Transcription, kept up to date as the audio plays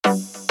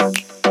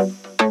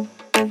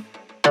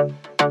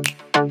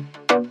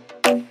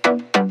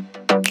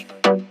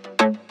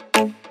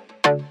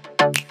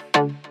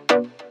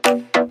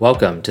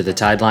Welcome to the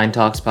Tideline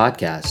Talks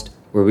podcast,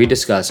 where we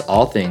discuss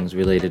all things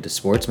related to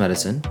sports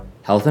medicine,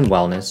 health and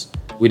wellness.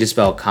 We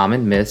dispel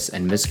common myths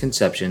and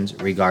misconceptions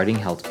regarding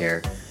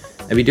healthcare,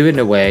 and we do it in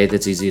a way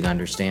that's easy to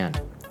understand.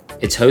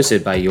 It's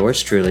hosted by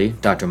yours truly,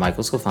 Dr.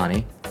 Michael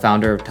Sclafani,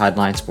 founder of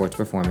Tideline Sports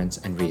Performance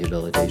and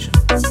Rehabilitation.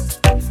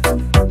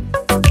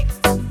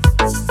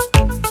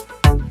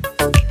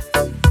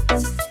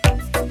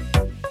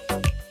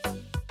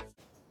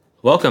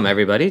 Welcome,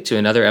 everybody, to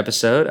another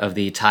episode of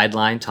the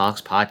Tideline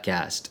Talks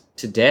podcast.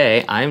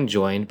 Today, I'm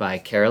joined by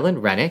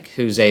Carolyn Renick,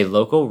 who's a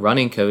local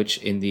running coach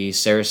in the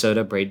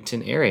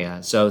Sarasota-Bradenton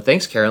area. So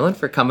thanks, Carolyn,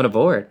 for coming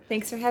aboard.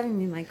 Thanks for having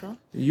me, Michael.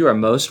 You are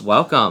most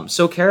welcome.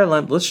 So,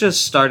 Carolyn, let's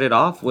just start it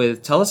off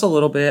with, tell us a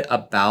little bit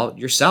about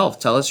yourself.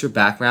 Tell us your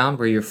background,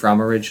 where you're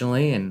from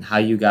originally, and how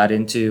you got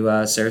into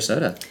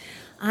Sarasota.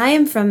 I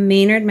am from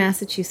Maynard,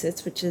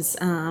 Massachusetts, which is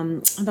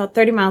about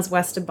 30 miles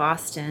west of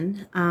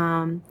Boston.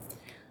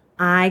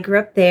 I grew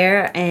up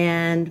there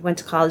and went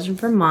to college in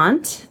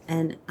Vermont,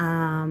 and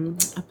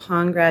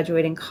upon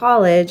graduating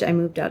college, I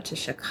moved out to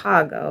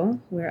Chicago,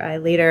 where I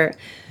later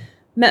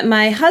met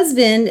my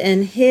husband,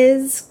 and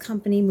his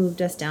company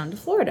moved us down to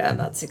Florida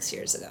about 6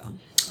 years ago.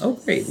 Oh,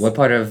 great. What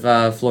part of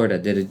Florida?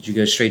 Did you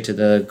go straight to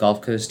the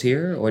Gulf Coast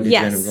here, or did you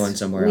end up going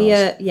somewhere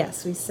else?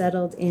 Yes, we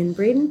settled in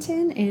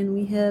Bradenton, and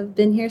we have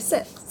been here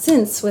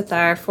since with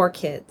our 4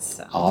 kids.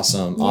 So.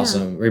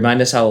 Awesome.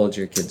 Remind us how old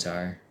your kids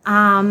are.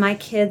 My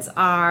kids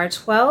are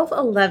 12,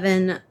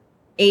 11,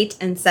 8,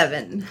 and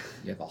 7.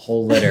 You have a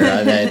whole litter.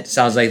 That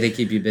sounds like they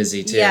keep you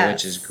busy too, yes.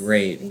 Which is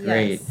great.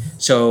 Yes.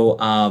 So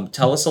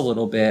tell us a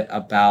little bit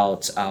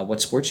about what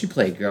sports you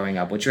played growing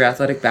up. What's your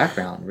athletic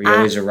background? Were you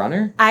always a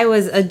runner? I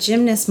was a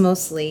gymnast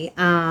mostly.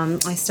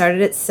 I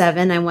started at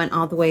 7. I went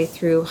all the way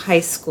through high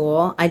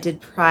school. I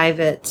did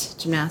private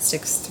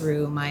gymnastics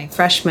through my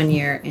freshman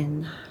year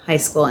in high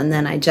school, and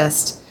then I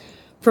just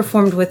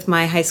performed with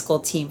my high school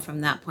team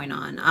from that point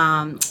on.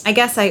 I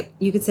guess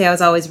you could say I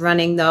was always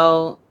running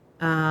though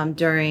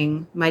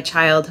during my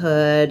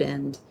childhood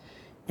and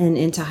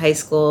into high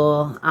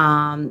school.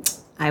 My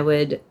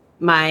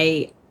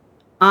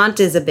aunt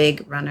is a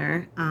big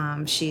runner.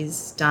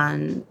 She's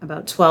done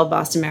about 12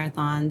 Boston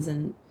marathons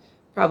and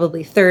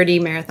probably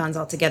 30 marathons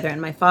altogether.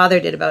 And my father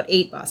did about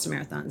 8 Boston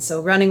marathons.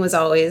 So running was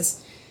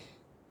always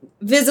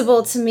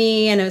visible to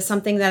me, and it was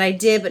something that I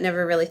did but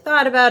never really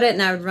thought about it.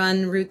 And I would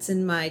run routes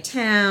in my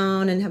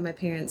town and have my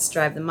parents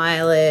drive the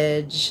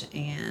mileage,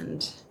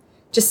 and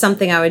just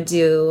something I would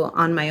do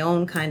on my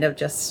own, kind of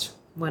just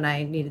when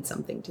I needed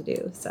something to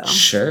do. So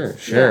Sure.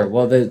 Yeah.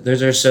 Well,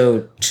 those are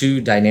so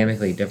two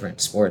dynamically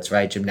different sports,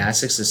 right?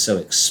 Gymnastics is so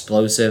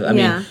explosive. I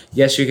mean,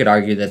 yes, you could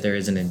argue that there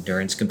is an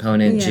endurance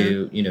component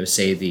to,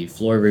 say the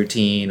floor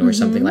routine or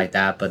something like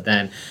that. But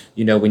then,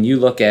 when you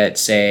look at,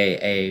 say,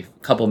 a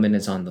couple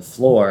minutes on the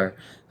floor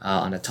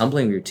on a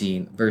tumbling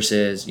routine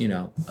versus,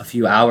 a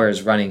few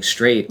hours running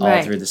straight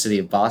all through the city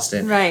of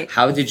Boston. Right.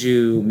 How did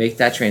you make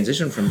that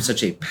transition from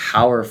such a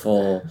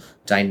powerful,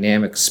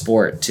 dynamic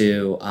sport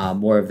to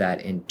more of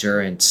that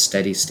endurance,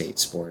 steady state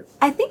sport?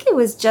 I think it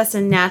was just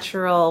a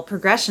natural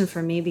progression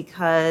for me,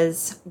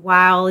 because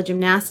while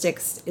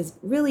gymnastics is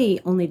really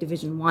only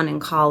Division I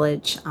in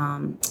college,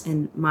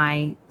 and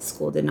my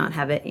school did not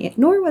have it,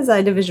 nor was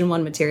I Division I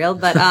material,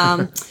 but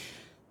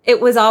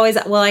it was always,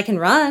 well, I can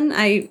run.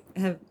 I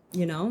have,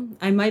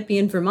 I might be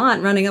in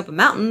Vermont running up a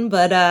mountain,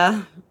 but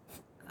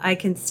I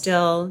can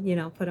still,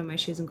 put on my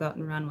shoes and go out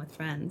and run with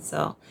friends.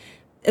 So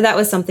that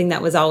was something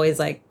that was always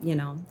like,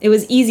 it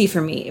was easy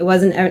for me. It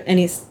wasn't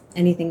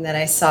anything that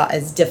I saw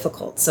as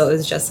difficult. So it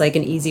was just like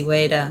an easy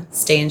way to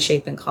stay in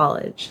shape in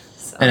college.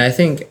 So. And I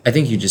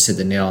think you just hit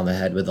the nail on the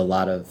head with a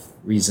lot of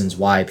reasons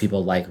why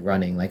people like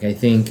running. Like, I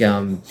think,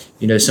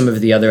 some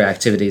of the other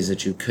activities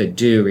that you could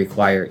do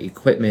require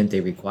equipment.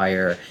 They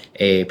require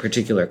a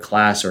particular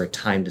class or a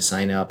time to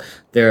sign up.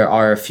 There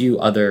are a few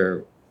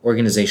other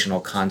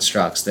organizational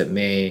constructs that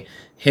may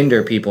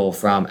hinder people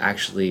from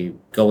actually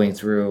going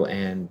through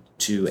and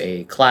to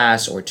a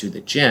class or to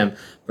the gym.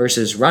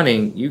 Versus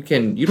running, you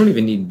don't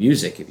even need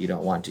music if you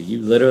don't want to.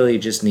 You literally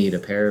just need a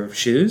pair of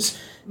shoes.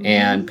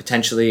 And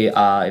potentially,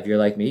 if you're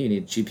like me, you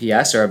need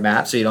GPS or a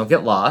map so you don't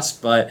get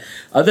lost. But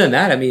other than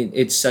that, I mean,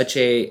 it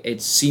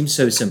seems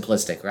so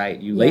simplistic, right?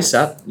 You lace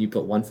up, you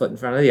put one foot in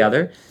front of the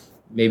other,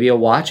 maybe a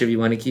watch if you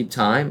want to keep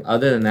time.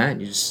 Other than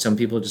that, some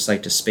people just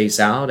like to space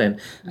out. And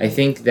I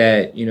think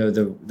that,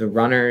 the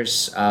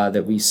runners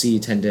that we see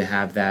tend to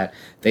have that,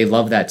 they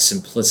love that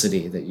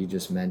simplicity that you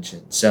just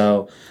mentioned.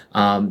 So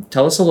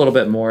tell us a little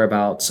bit more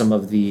about some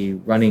of the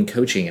running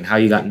coaching and how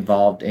you got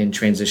involved in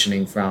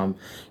transitioning from,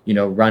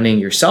 running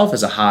yourself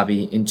as a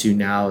hobby into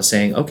now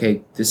saying,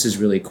 okay, this is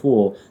really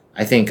cool.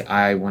 I think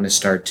I want to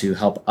start to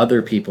help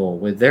other people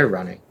with their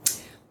running.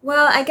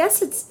 Well, I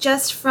guess it's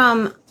just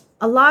from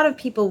a lot of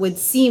people would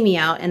see me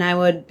out, and I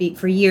would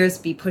for years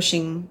be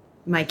pushing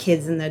my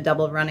kids in the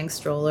double running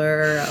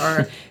stroller,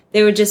 or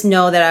they would just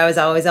know that I was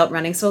always out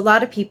running. So a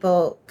lot of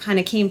people kind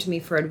of came to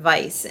me for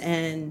advice,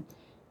 and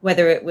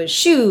whether it was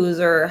shoes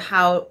or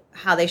how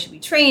how they should be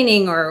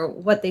training or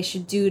what they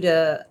should do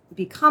to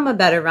become a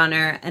better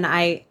runner. And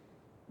I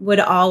would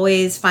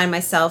always find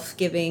myself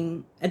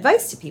giving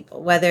advice to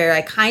people, whether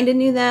I kind of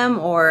knew them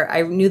or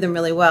I knew them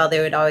really well. They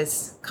would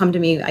always come to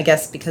me, I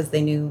guess, because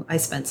they knew I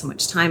spent so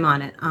much time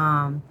on it.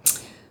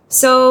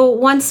 So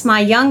once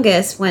my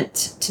youngest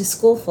went to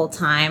school full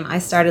time, I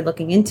started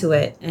looking into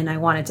it, and I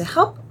wanted to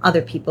help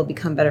other people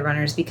become better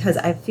runners, because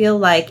I feel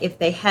like if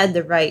they had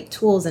the right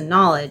tools and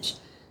knowledge,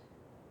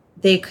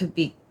 they could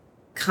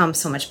become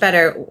so much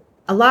better.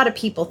 A lot of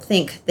people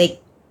think they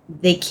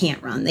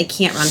can't run. They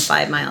can't run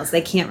 5 miles. They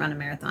can't run a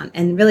marathon.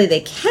 And really they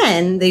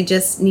can. They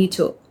just need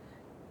to,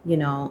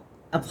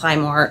 apply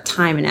more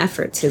time and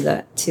effort to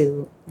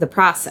the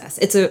process.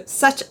 It's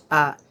such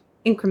a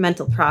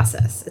incremental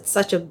process. It's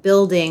such a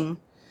building,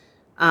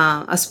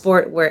 a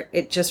sport where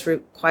it just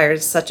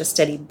requires such a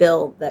steady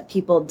build that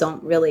people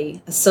don't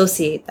really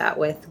associate that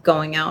with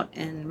going out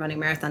and running a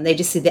marathon. They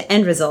just see the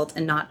end result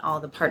and not all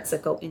the parts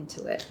that go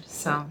into it.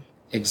 So.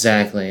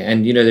 Exactly.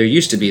 And, there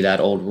used to be that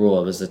old rule.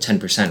 It was the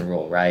 10%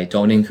 rule, right?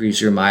 Don't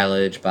increase your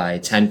mileage by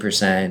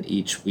 10%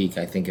 each week,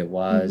 I think it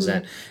was. Mm-hmm.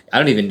 And I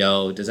don't even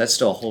know, does that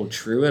still hold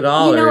true at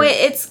all?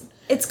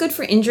 It's good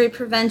for injury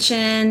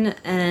prevention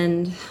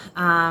and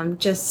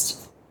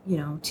just,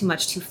 too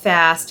much too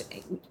fast.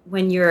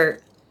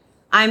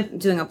 I'm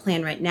doing a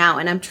plan right now,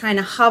 and I'm trying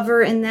to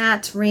hover in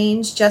that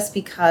range just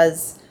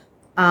because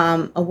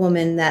a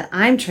woman that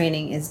I'm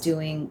training is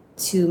doing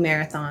 2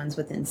 marathons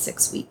within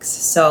 6 weeks.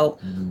 So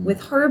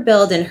with her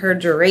build and her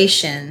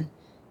duration,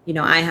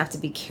 I have to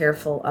be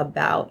careful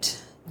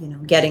about,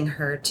 getting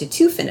her to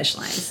 2 finish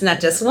lines, not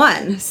just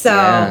 1.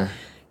 So,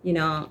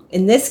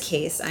 in this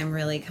case, I'm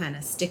really kind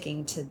of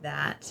sticking to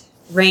that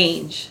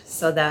range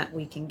so that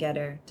we can get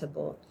her to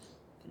both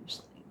finish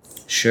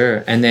lines.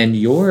 Sure. And then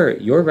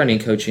your running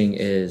coaching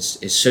is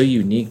so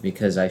unique,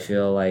 because I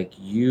feel like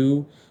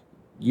you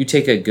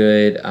take a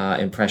good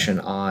impression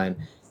on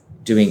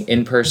doing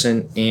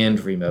in-person and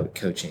remote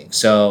coaching.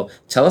 So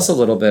tell us a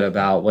little bit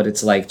about what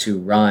it's like to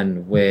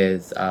run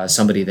with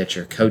somebody that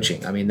you're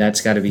coaching. I mean,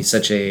 that's got to be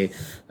such a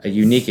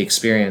unique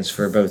experience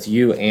for both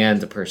you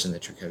and the person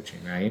that you're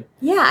coaching, right?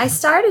 Yeah, I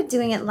started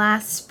doing it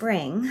last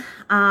spring.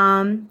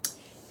 And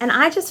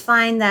I just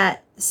find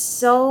that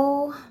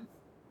so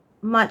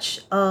much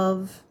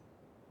of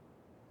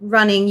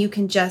running, you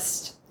can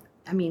just...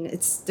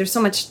 there's so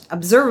much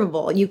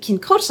observable. You can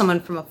coach someone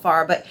from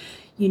afar, but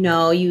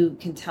you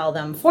can tell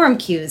them form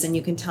cues and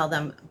you can tell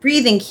them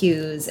breathing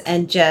cues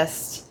and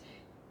just,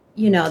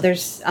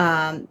 there's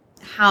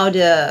how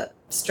to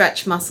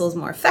stretch muscles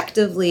more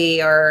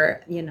effectively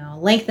or,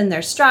 lengthen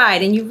their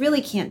stride. And you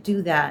really can't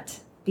do that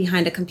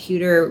behind a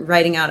computer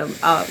writing out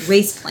a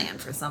race plan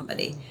for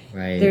somebody.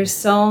 Right. There's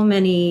so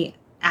many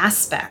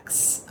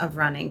aspects of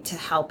running to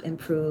help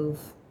improve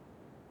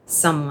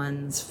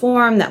someone's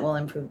form, that will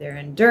improve their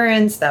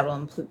endurance, that will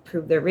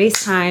improve their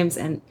race times.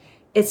 And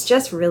it's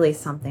just really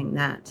something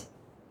that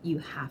you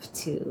have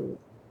to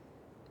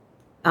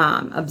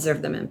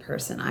observe them in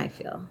person, I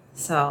feel.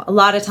 So a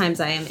lot of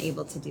times I am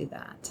able to do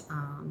that.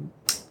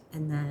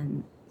 And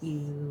then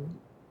you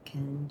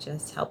can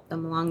just help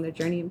them along their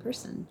journey in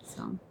person.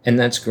 So. And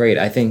that's great.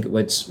 I think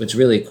what's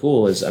really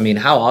cool is,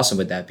 how awesome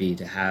would that be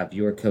to have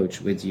your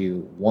coach with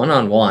you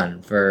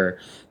one-on-one for...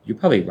 You're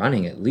probably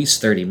running at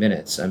least 30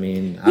 minutes. I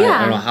don't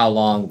know how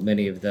long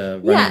many of the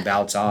running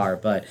bouts are,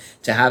 but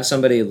to have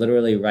somebody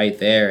literally right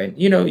there,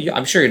 and,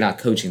 I'm sure you're not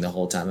coaching the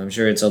whole time. I'm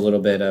sure it's a little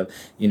bit of,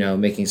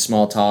 making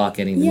small talk,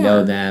 getting to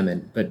know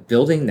them, but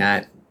building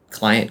that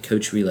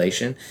client-coach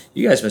relation.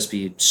 You guys must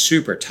be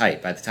super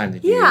tight by the time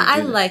that you do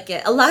I that. like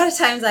it. A lot of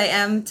times I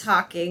am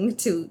talking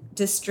to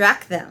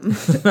distract them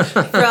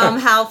from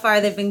how far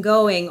they've been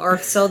going, or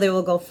so they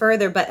will go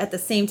further, but at the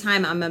same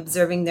time I'm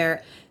observing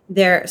their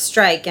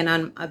strike, and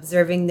I'm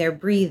observing their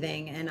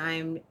breathing, and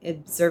I'm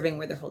observing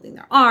where they're holding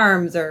their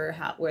arms or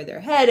where their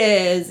head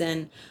is,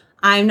 and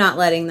I'm not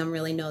letting them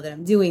really know that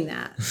I'm doing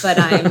that, but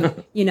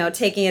I'm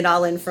taking it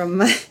all in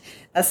from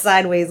a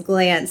sideways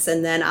glance,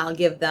 and then I'll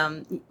give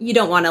them, you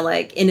don't want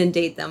to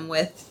inundate them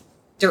with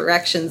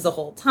directions the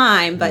whole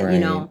time, but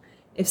right.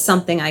 If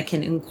something I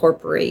can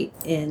incorporate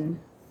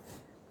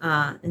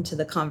into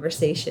the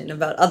conversation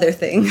about other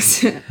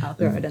things, I'll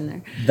throw it in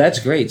there. That's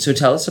great. So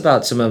tell us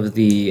about some of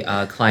the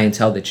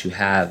clientele that you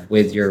have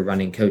with your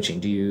running coaching.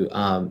 Do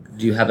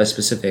you have a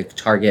specific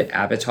target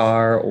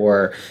avatar,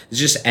 or is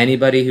it just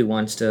anybody who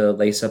wants to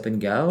lace up and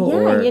go?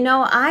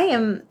 Yeah, I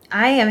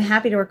am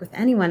happy to work with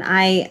anyone.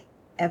 I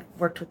have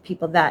worked with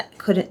people that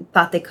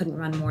thought they couldn't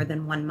run more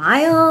than 1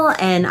 mile,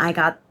 and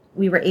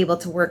we were able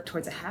to work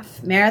towards a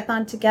half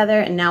marathon together,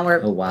 and now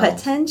we're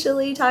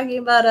potentially talking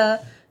about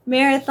a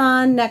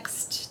marathon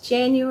next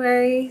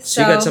January.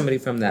 So you got somebody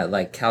from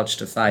that couch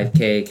to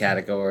 5K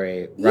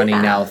category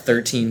running now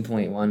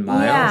 13.1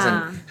 miles.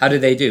 Yeah. And how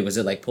did they do? Was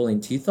it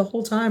pulling teeth the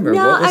whole time, or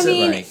what was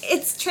it like?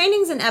 It's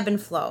training's an ebb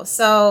and flow.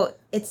 So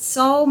it's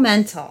so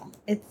mental.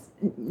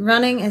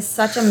 Running is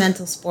such a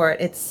mental sport.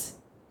 It's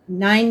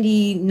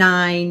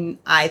 99,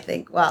 I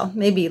think,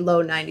 maybe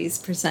low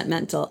 90s%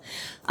 mental.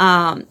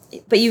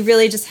 But you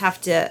really just have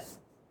to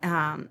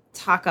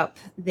talk up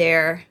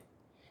their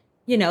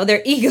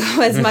their ego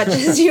as much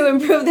as you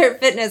improve their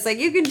fitness. Like,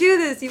 you can do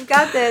this, you've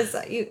got this,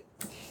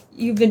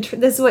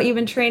 this is what you've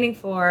been training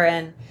for.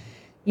 And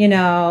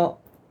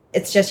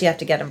it's just, you have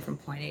to get them from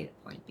point A to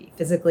point B,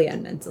 physically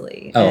and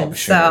mentally. Oh, and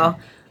sure.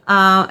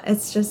 So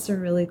it's just a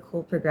really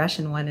cool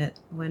progression when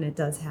it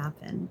does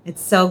happen.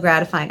 It's so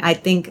gratifying. I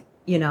think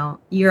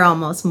you're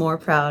almost more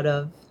proud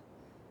of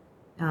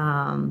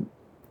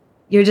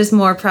you're just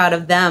more proud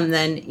of them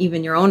than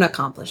even your own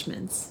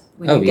accomplishments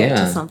when you get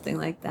to something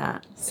like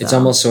that. So. It's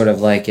almost sort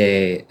of like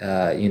a,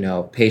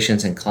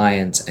 patients and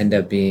clients end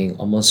up being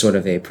almost sort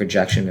of a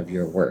projection of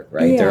your work,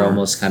 right? Yeah. They're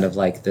almost kind of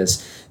like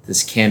this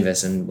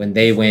canvas, and when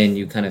they win,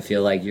 you kind of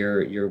feel like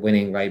you're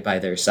winning right by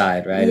their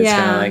side, right? Yeah. It's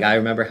kind of like, I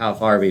remember how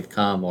far we've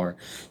come, or,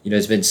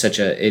 it's been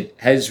it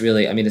has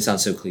really, I mean, it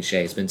sounds so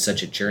cliche, it's been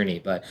such a journey,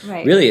 but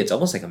really it's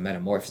almost like a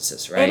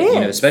metamorphosis, right? It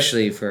is.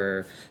 Especially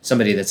for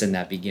somebody that's in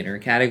that beginner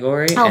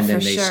category, and then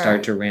they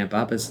start to ramp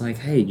up. It's like,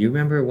 hey, you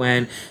remember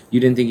when you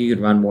didn't think you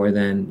could run more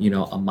than,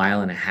 a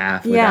mile and a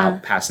half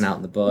without passing out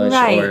in the bush,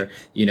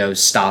 or,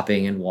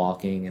 stopping and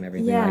walking and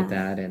everything like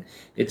that. And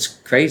it's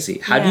crazy.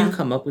 How do you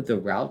come up with the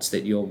routes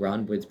that you'll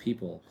run with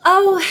people?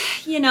 Oh,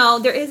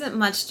 there isn't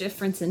much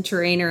difference in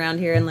terrain around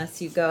here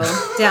unless you go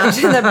down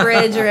to the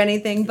bridge or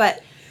anything.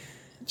 But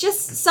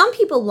just some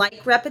people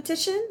like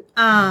repetition.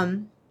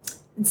 And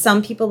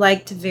some people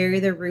like to vary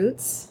their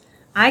routes.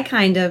 I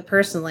kind of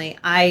personally,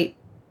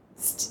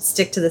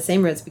 stick to the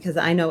same routes because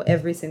I know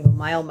every single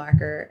mile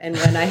marker. And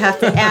when I have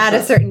to add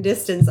a certain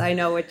distance, I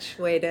know which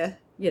way to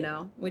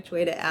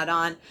add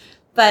on.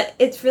 But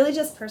it's really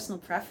just personal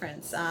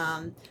preference.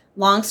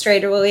 Long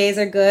straighter ways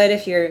are good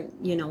if you're,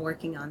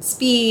 working on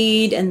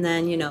speed, and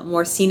then,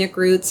 more scenic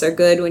routes are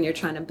good when you're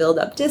trying to build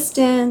up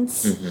distance,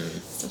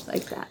 stuff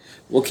like that.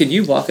 Well, could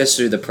you walk us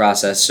through the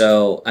process?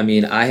 So, I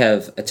mean, I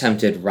have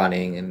attempted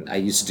running, and I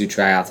used to do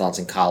triathlons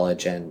in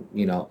college, and,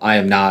 I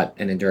am not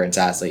an endurance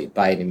athlete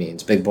by any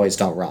means. Big boys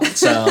don't run.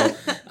 So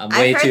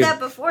I've heard that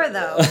before,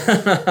 though.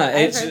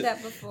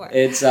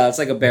 It's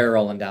like a bear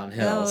rolling down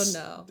hills.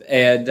 Oh, no.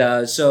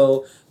 And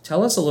so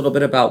tell us a little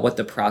bit about what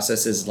the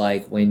process is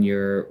like when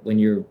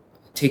you're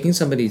taking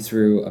somebody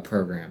through a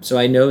program. So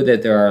I know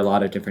that there are a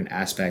lot of different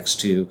aspects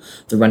to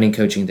the running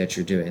coaching that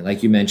you're doing.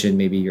 Like you mentioned,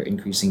 maybe you're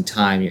increasing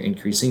time, you're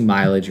increasing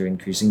mileage, you're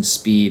increasing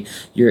speed,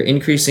 you're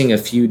increasing a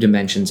few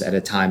dimensions at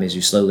a time as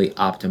you slowly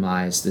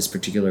optimize this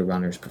particular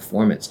runner's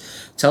performance.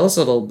 Tell us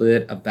a little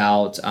bit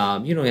about,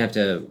 you don't have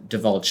to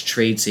divulge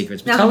trade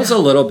secrets, but tell us a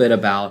little bit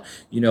about,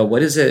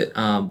 what does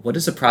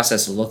the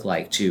process look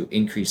like to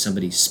increase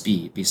somebody's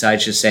speed,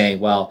 besides just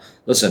saying, well,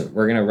 listen,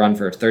 we're going to run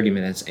for 30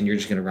 minutes and you're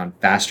just going to run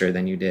faster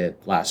than you did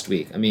last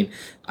week. I mean,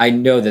 I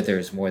know that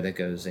there's more that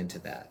goes into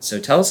that. So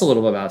tell us a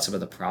little bit about some of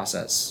the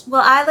process.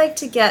 Well, I like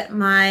to get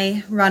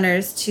my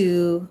runners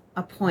to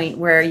a point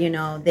where,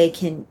 they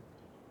can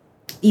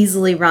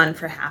easily run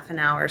for half an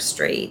hour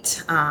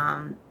straight,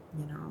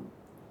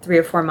 3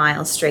 or 4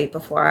 miles straight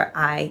before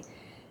I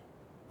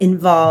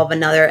involve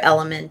another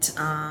element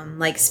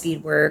like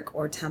speed work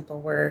or tempo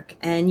work.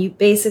 And you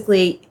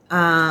basically,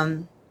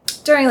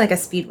 during like a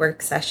speed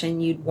work session,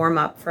 you'd warm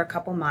up for a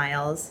couple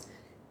miles.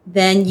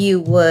 Then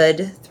you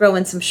would throw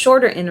in some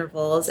shorter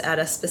intervals at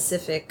a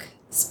specific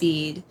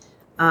speed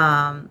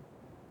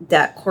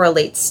that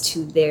correlates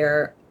to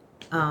their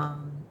kind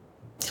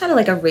of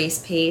like a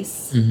race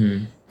pace.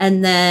 Mm-hmm.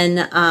 And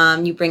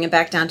then you bring it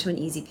back down to an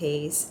easy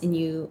pace, and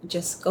you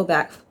just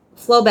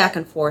flow back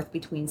and forth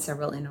between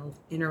several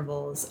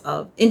intervals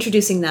of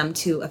introducing them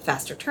to a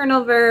faster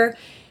turnover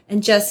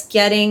and just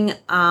getting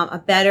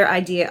a better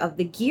idea of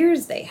the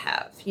gears they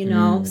have.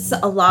 So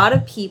a lot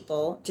of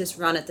people just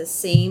run at the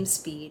same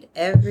speed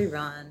every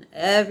run,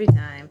 every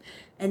time,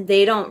 and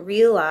they don't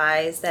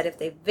realize that if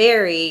they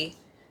vary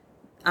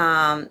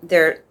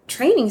their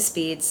training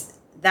speeds,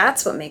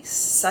 that's what makes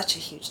such a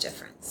huge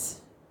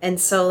difference. And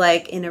so,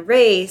 like in a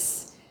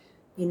race,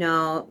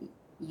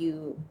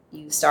 you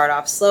start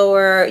off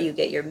slower, you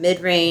get your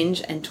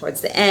mid-range, and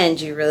towards the end,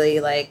 you really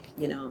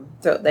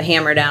throw the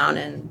hammer down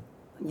and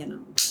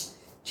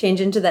change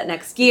into that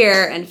next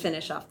gear and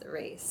finish off the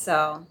race.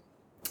 So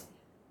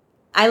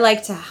I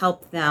like to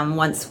help them,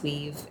 once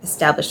we've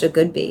established a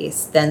good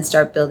base, then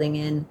start building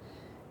in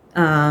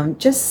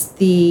just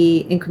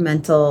the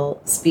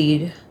incremental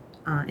speed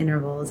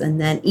intervals. And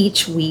then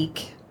each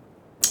week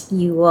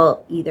you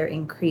will either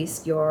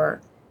increase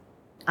your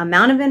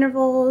amount of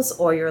intervals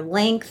or your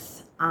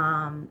length,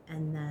 and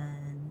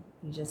then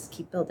you just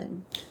keep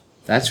building.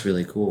 That's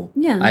really cool.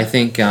 Yeah. I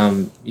think,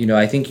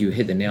 I think you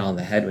hit the nail on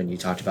the head when you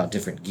talked about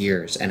different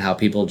gears and how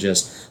people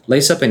just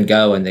lace up and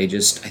go. And I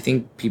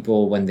think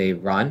people, when they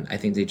run, I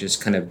think they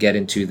just kind of get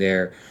into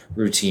their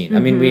routine. Mm-hmm. I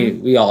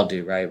mean, we all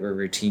do, right? We're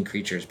routine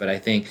creatures, but I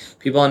think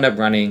people end up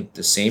running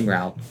the same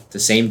route, the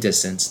same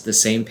distance, the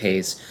same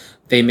pace.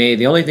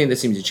 The only thing that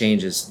seems to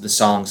change is the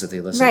songs that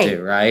they listen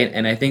to, right?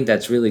 And I think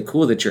that's really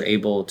cool that you're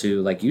able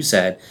to, like you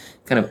said,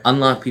 kind of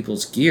unlock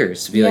people's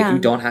gears to be like, you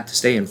don't have to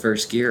stay in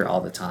first gear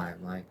all the time.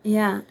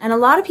 And a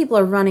lot of people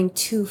are running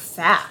too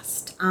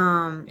fast.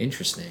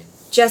 Interesting.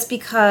 just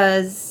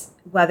because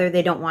whether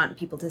they don't want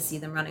people to see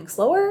them running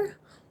slower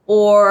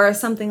or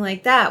something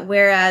like that.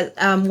 Whereas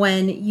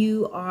when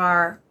you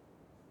are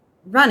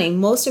running,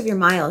 most of your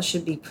miles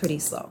should be pretty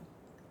slow.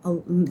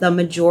 The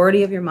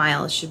majority of your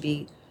miles should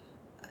be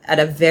at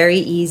a very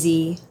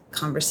easy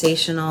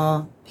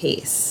conversational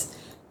pace.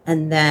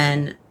 And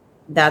then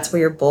that's where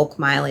your bulk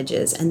mileage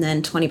is. And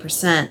then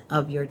 20%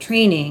 of your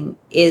training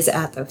is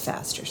at the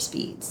faster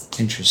speeds.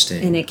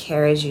 Interesting. And it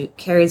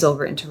carries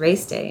over into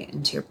race day,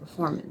 into your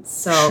performance.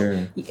 So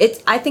Sure.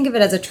 I think of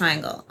it as a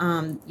triangle.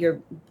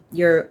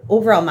 Your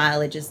overall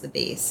mileage is the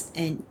base,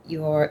 and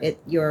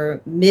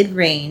your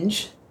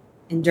mid-range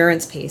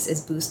endurance pace is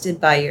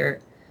boosted by your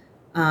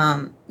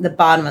the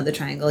bottom of the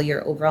triangle,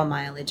 your overall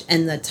mileage,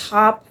 and the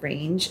top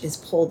range is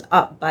pulled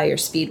up by your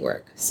speed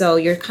work. So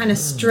you're kind of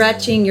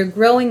stretching, you're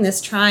growing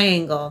this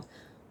triangle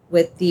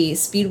with the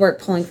speed work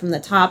pulling from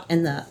the top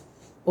and the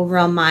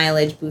overall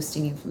mileage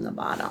boosting you from the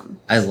bottom.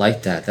 I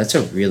like that. That's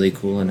a really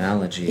cool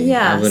analogy.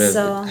 Yeah.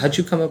 Did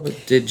you come up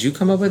with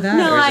that?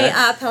 No, or is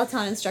that...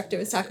 Peloton instructor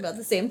was talking about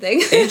the same thing.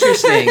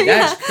 Interesting.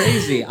 That's Yeah.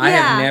 crazy.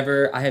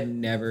 Yeah. I had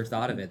never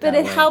thought of it But that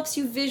it way. helps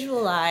you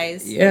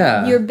visualize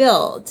Yeah. your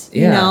build.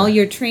 You Yeah. know,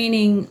 you're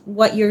training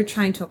what you're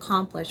trying to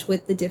accomplish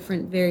with the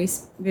different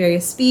various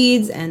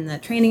speeds and the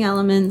training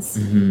elements.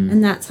 Mhm.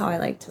 And that's how I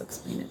like to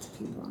explain it to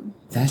people.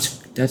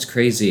 That's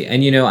crazy.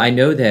 And I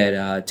know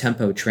that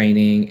tempo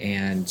training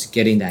and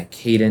getting that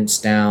cadence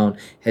down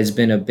has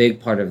been a big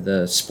part of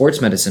the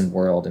sports medicine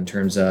world in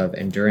terms of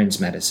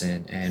endurance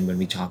medicine. And when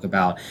we talk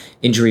about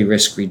injury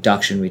risk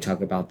reduction, we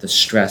talk about the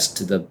stress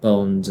to the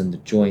bones and the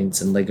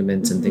joints and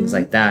ligaments and things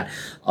like that.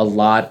 A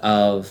lot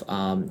of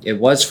it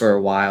was for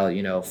a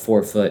while,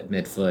 forefoot,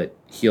 midfoot,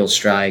 heel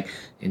strike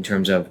in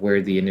terms of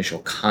where the initial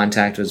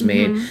contact was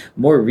made.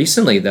 More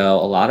recently, though,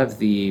 a lot of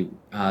the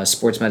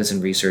sports medicine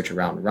research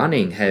around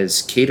running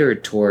has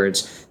catered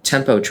towards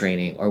tempo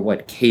training, or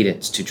what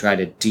cadence, to try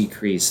to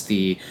decrease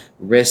the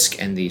risk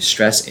and the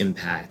stress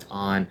impact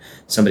on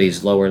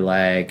somebody's lower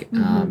leg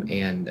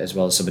and as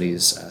well as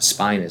somebody's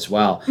spine as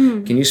well.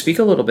 Can you speak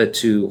a little bit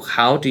to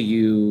how do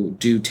you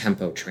do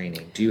tempo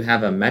training? Do you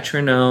have a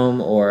metronome,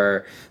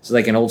 or is it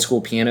like an old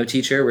school piano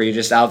teacher where you're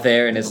just out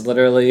there and it's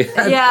literally...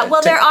 Yeah,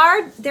 well, there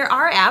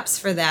are apps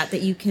for that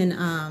you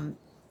can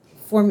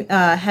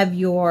have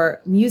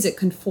your music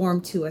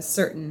conform to a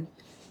certain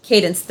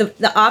cadence. The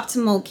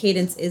optimal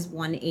cadence is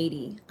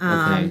 180.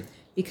 Okay.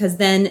 Because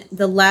then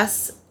the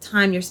less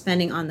time you're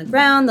spending on the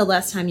ground, the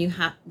less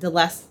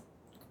less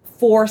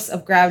force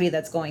of gravity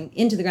that's going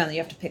into the ground that you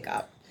have to pick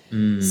up.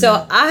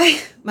 So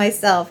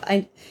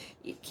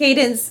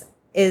cadence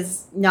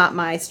is not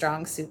my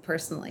strong suit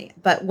personally.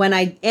 But when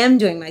I am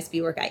doing my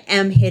speed work, I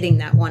am hitting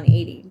that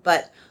 180.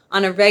 But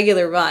on a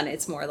regular run,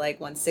 it's more like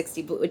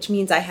 160, which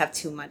means I have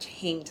too much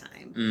hang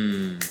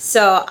time.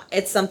 So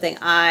it's something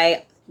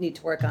I need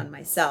to work on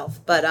myself.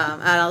 But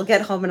and I'll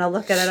get home and I'll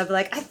look at it. I'll be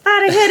like, I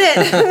thought I hit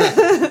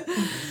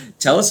it.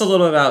 Tell us a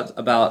little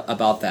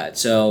about that.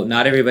 So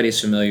not everybody's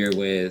familiar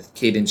with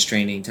cadence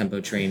training, tempo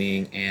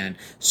training, and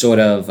sort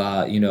of,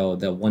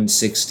 the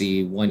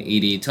 160,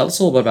 180. Tell us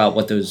a little bit about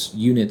what those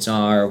units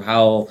are,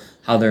 how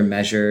they're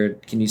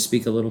measured. Can you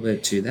speak a little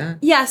bit to that?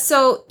 Yeah,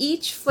 so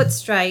each foot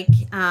strike,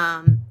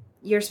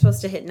 you're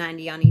supposed to hit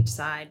 90 on each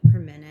side per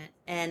minute.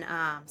 And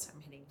sorry,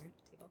 I'm hitting your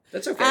table.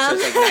 That's okay. So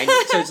it's like 90.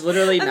 So it's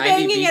literally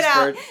 90 beats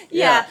per.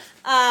 Yeah.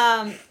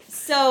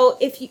 So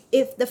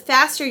if the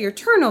faster your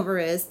turnover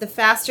is, the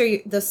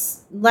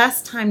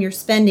less time you're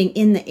spending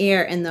in the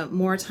air, and the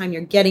more time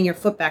you're getting your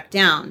foot back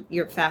down,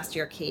 your faster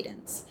your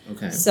cadence.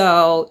 Okay.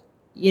 So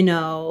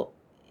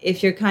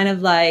if you're kind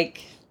of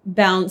like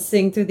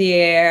bouncing through the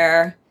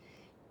air,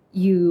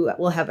 you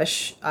will have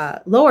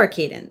a lower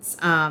cadence.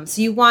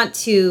 So you want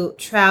to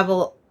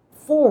travel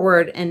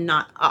forward and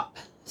not up.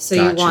 So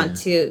Gotcha. You want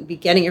to be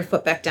getting your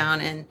foot back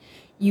down, and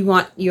you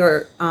want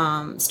your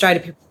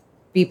stride to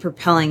be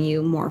propelling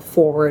you more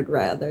forward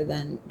rather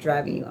than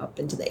driving you up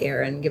into the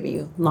air and giving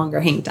you longer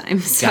hang time.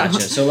 So.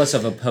 Gotcha. So less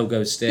of a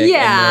pogo stick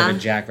and more of a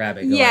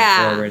jackrabbit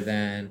going forward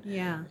then.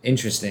 Yeah.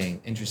 Interesting.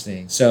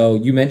 So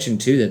you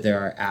mentioned too that there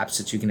are apps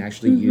that you can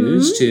actually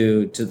use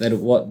to that.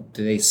 What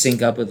do they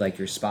sync up with, like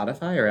your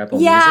Spotify or Apple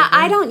Music? Yeah,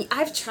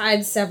 I've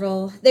tried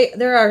several.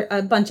 There are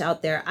a bunch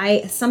out there.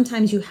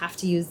 Sometimes you have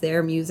to use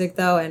their music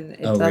though, and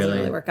it doesn't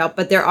really work out.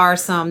 But there are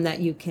some that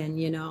you can,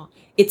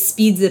 it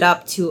speeds it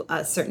up to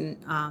a certain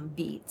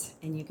beat,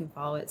 and you can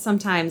follow it.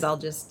 Sometimes I'll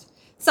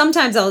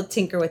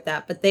tinker with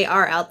that, but they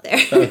are out there.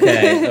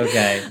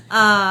 Okay.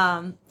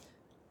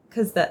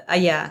 Because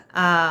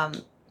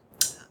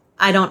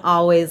I don't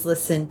always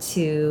listen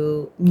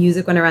to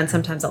music when I run.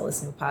 Sometimes I'll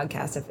listen to a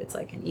podcast if it's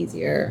like an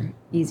easier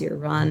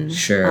run.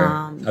 Sure.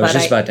 I was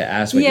just about to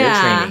ask what your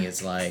training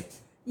is like.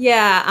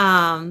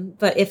 Yeah.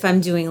 But if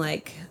I'm doing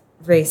like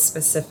race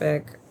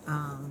specific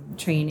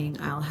training,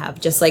 I'll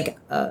have just like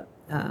a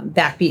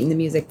backbeat in the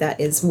music that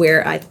is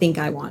where I think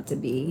I want to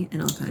be, and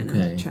I'll kind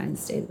of try and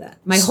stay to that.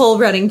 My whole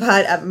running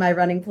my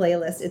running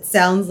playlist, it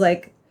sounds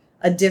like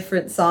a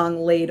different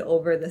song laid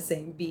over the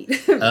same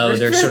beat. Oh,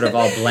 they're sort of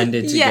all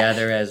blended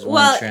together as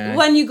one track.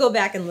 When you go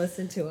back and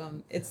listen to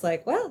them, it's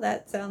like, well,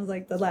 that sounds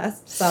like the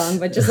last song,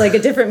 but just like a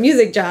different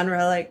music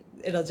genre. Like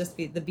it'll just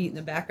be the beat in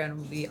the background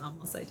will be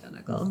almost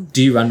identical.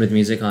 Do you run with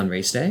music on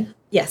race day?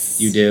 Yes.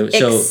 You do?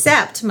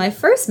 Except my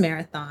first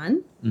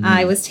marathon,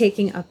 I was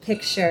taking a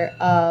picture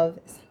of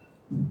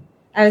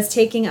the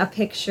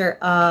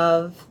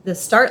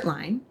start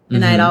line,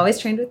 and I had always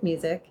trained with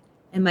music,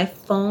 and my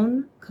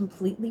phone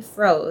completely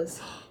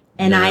froze,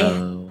 and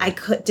I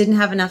didn't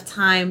have enough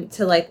time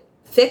to like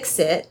fix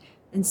it,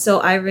 and so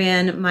I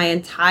ran my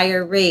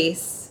entire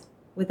race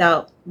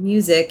without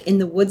music in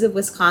the woods of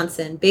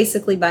Wisconsin,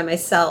 basically by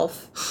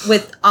myself,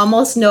 with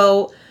almost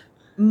no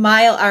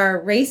mile or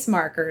race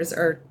markers,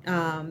 or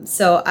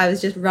so I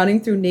was just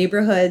running through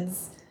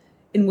neighborhoods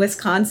in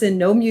Wisconsin,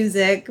 no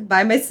music,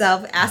 by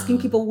myself, asking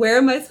people, where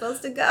am I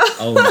supposed to go?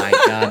 Oh my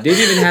God. Did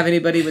you even have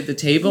anybody with the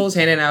tables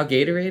handing out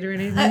Gatorade or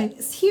anything?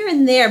 Here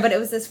and there, but it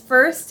was this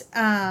first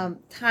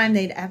time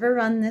they'd ever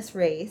run this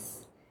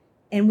race.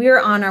 And we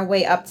were on our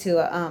way up to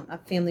a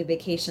family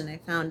vacation. I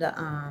found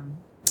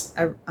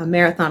a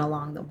marathon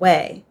along the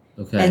way.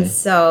 Okay. And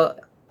so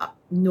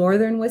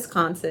northern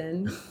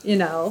Wisconsin,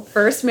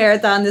 first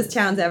marathon this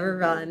town's ever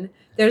run.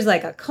 There's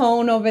like a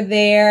cone over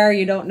there.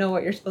 You don't know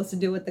what you're supposed to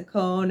do with the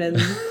cone. And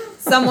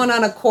someone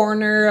on a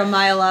corner a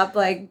mile up,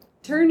 like,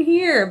 turn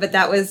here. But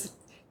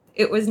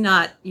it was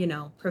not,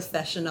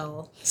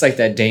 professional. It's like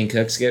that Dane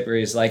Cook skit where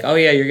he's like, oh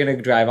yeah, you're going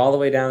to drive all the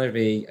way down there to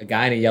be a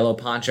guy in a yellow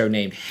poncho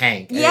named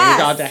Hank. And yes.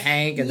 you talk to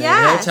Hank and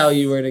then he'll tell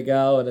you where to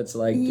go. And it's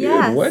like,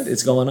 dude, what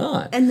is going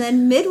on? And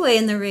then midway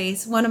in the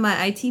race, one of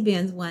my IT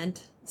bands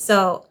went.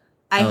 So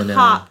I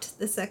hopped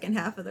the second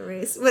half of the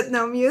race with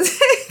no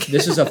music.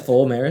 This is a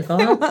full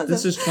marathon?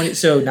 This is 20.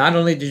 So not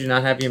only did you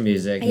not have your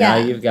music, now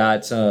you've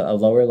got a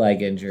lower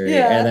leg injury.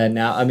 Yeah. And then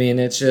now, I mean,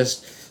 it's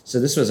just, so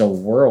this was a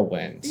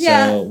whirlwind.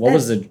 Yeah. So what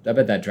was I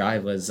bet that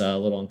drive was a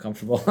little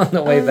uncomfortable on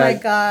the way back. Oh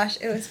my gosh,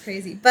 it was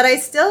crazy. But I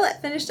still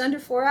finished under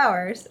 4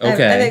 hours.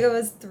 Okay. I think it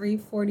was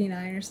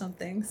 3:49 or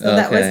something. So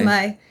that was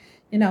my...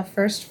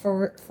 first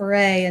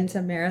foray into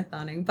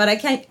marathoning, but I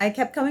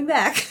kept coming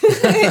back.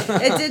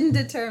 It didn't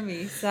deter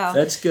me. So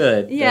that's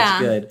good. Yeah.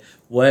 That's good.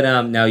 What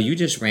now you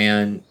just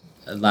ran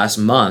last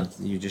month,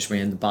 you just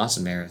ran the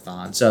Boston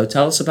Marathon. So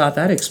tell us about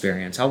that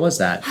experience. How was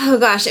that? Oh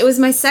gosh, it was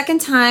my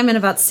second time in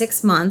about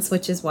 6 months,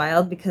 which is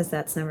wild because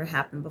that's never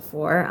happened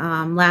before.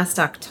 Last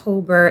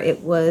October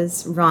it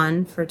was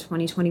run for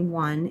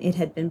 2021. It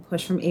had been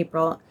pushed from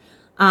April.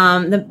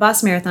 The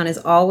Boston Marathon is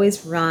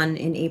always run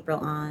in April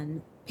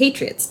on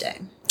Patriots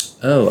Day.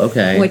 Oh,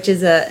 okay. Which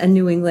is a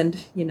New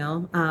England,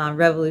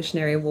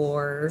 Revolutionary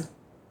War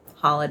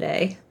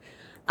holiday.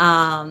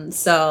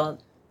 So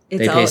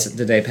it's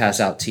did they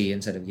pass out tea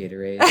instead of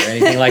Gatorade or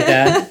anything like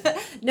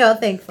that? No,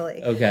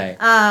 thankfully. Okay.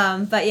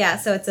 But yeah,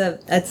 so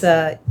it's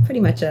a pretty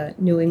much a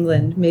New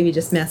England, maybe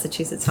just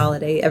Massachusetts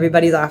holiday.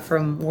 Everybody's off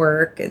from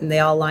work and they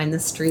all line the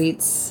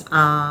streets.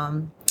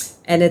 And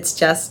it's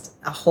just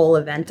a whole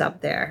event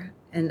up there.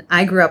 And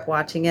I grew up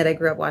watching it. I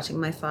grew up watching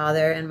my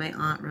father and my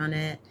aunt run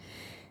it.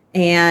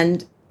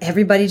 And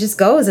everybody just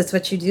goes. It's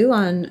what you do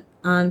on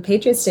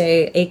Patriots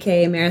Day,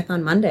 a.k.a.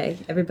 Marathon Monday.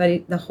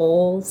 Everybody, the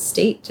whole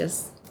state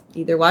just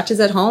either watches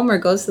at home or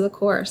goes to the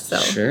course. So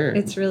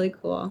it's really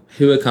cool.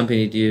 Who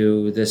accompanied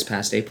you this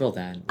past April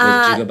then?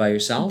 Did you go by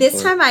yourself?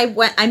 This time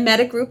I met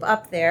a group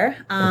up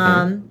there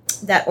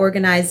that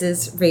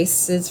organizes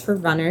races for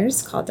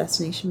runners called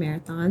Destination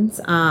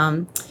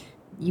Marathons.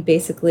 You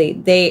basically,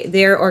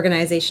 their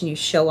organization, you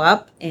show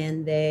up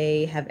and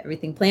they have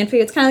everything planned for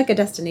you. It's kind of like a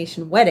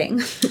destination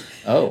wedding.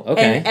 Oh,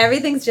 okay. And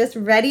everything's just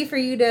ready for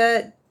you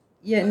to,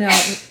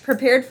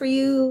 prepared for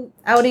you,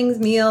 outings,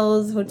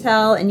 meals,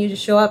 hotel, and you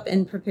just show up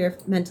and prepare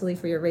mentally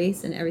for your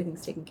race and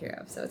everything's taken care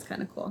of. So it's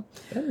kind of cool.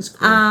 That is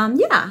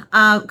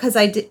cool. Because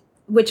I did,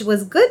 which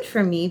was good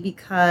for me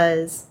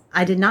because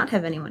I did not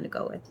have anyone to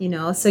go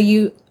with, so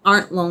you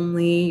aren't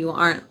lonely, you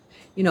aren't,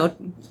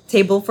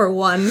 table for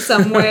one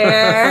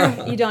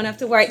somewhere. You don't have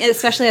to worry, and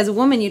especially as a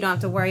woman, you don't have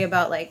to worry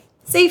about like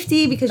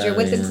safety because you're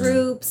with the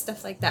group,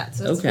 stuff like that.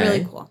 So it's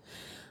really cool.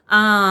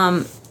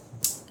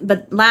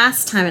 But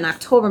last time in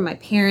October, my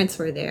parents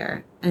were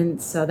there,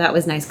 and so that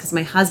was nice because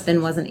my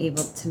husband wasn't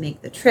able to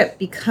make the trip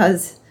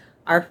because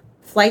our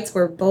flights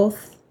were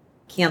both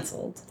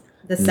canceled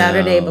the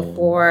Saturday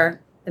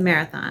before the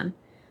marathon.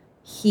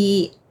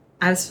 I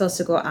was supposed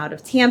to go out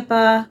of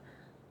Tampa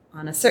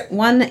on a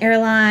one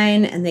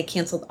airline, and they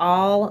canceled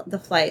all the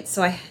flights.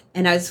 So I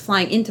was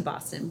flying into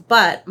Boston,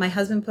 but my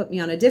husband put me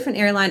on a different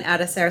airline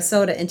out of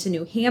Sarasota into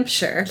New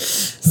Hampshire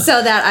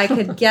so that I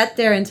could get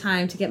there in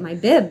time to get my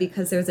bib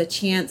because there was a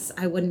chance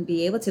I wouldn't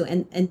be able to.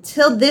 And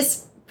until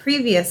this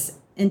race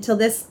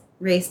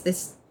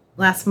this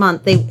last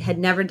month, they had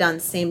never done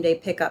same day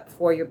pickup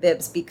for your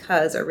bibs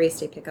or race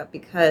day pickup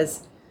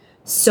because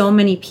so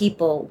many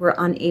people were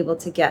unable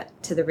to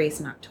get to the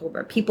race in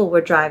October. People were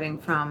driving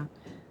from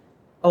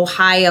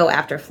Ohio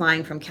after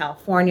flying from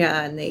California,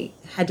 and they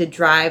had to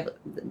drive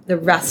the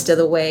rest of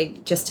the way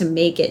just to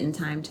make it in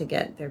time to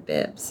get their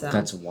bibs. So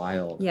That's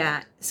wild.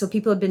 yeah, so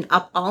people had been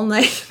up all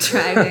night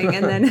driving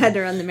and then had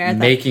to run the marathon.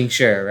 Making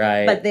sure,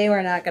 right? But they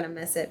were not going to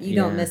miss it. You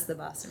don't miss the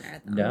Boston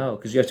Marathon. No,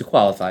 because you have to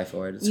qualify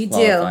for it. It's you a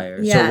qualifier.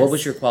 do. Yes. So what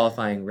was your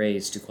qualifying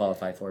race to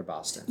qualify for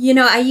Boston?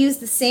 I used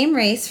the same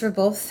race for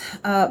both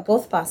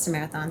Boston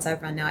marathons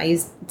I've run now. I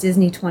used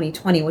Disney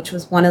 2020, which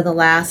was one of the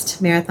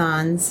last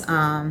marathons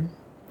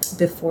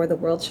before the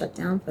world shut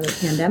down for the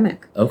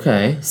pandemic.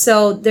 Okay.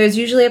 So there's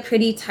usually a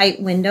pretty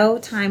tight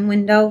time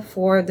window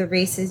for the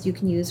races you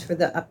can use for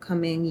the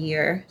upcoming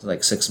year.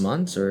 Like 6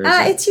 months, or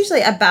it's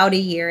usually about a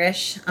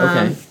year-ish.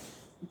 Okay.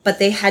 But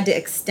they had to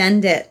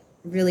extend it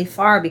really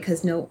far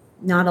because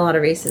not a lot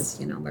of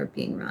races, were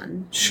being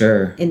run.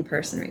 Sure.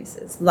 In-person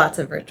races, lots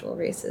of virtual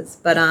races.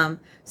 But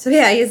so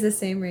yeah, I used the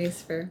same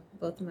race for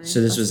both of my. So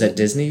this was at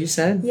Disney, you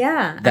said?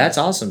 Yeah. That's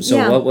awesome. So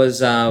Yeah. what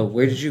was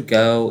where did you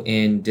go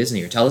in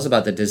Disney? Or tell us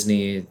about the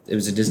Disney. It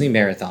was a Disney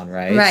marathon,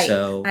 right? Right.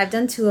 So I've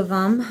done 2 of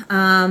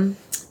them.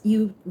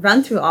 You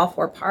run through all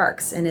 4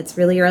 parks, and it's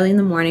really early in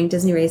the morning.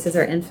 Disney races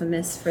are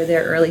infamous for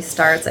their early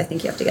starts. I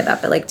think you have to get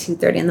up at like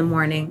 2:30 in the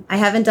morning. I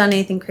haven't done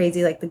anything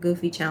crazy like the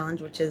Goofy Challenge,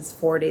 which is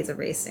 4 days of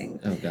racing.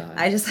 Oh God.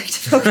 I just like to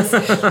focus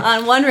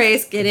on one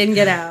race, get in,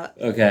 get out.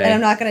 Okay. And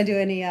I'm not going to do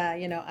any,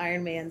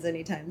 Ironmans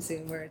anytime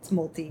soon where it's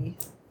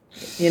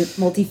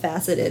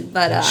multifaceted.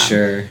 But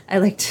Sure. I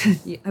like to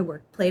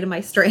play to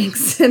my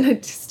strengths and I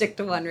stick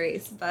to one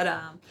race. But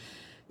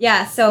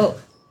yeah, so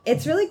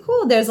it's really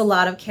cool. There's a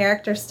lot of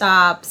character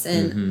stops,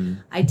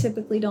 and I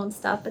typically don't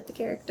stop at the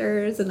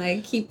characters, and I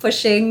keep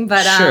pushing.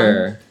 But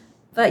Sure.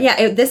 But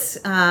yeah, this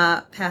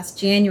past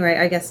January,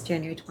 I guess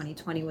January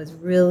 2020 was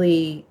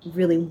really,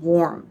 really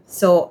warm.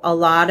 So a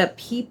lot of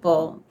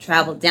people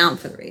traveled down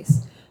for the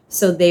race.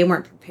 So they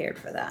weren't prepared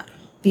for that.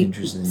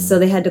 Interesting. So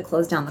they had to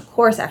close down the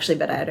course, actually,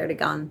 but I had already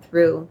gone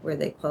through where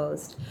they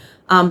closed.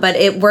 But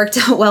it worked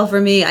out well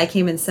for me. I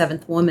came in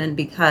 7th woman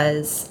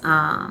because,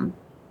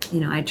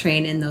 I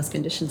train in those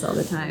conditions all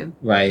the time.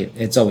 Right.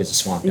 It's always a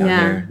swamp down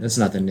there. That's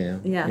nothing new.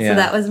 Yeah. So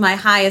that was my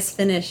highest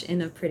finish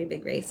in a pretty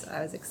big race. So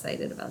I was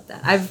excited about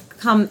that. I've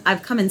come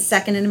in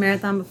 2nd in a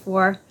marathon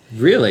before.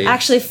 Really?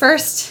 Actually,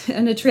 1st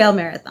in a trail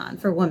marathon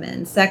for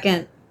women.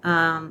 2nd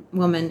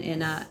woman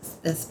in a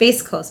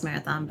Space Coast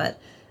marathon. But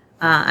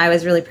I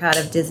was really proud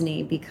of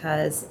Disney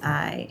because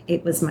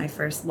it was my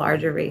first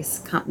larger race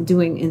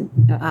coming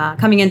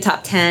in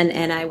top 10,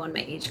 and I won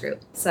my age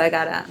group. So I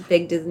got a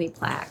big Disney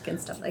plaque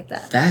and stuff like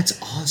that. That's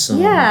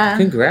awesome. Yeah.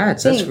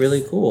 Congrats. Thanks. That's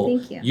really cool.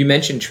 Thank you. You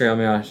mentioned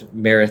trail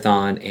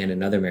marathon and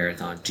another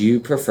marathon. Do you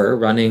prefer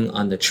running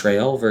on the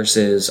trail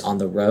versus on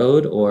the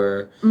road,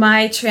 or?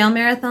 My trail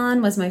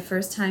marathon was my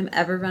first time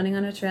ever running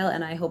on a trail,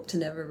 and I hope to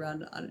never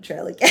run on a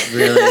trail again.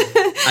 Really?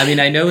 I mean,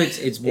 I know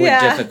it's more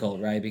difficult,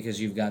 right? Because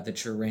you've got the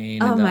terrain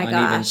and the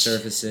uneven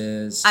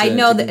surfaces. I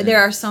know that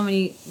there are so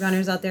many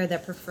runners out there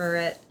that prefer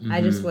it. Mm-hmm.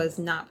 I just was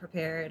not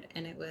prepared,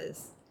 and it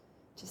was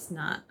just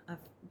not a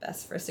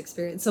best first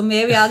experience. So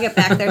maybe I'll get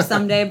back there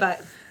someday,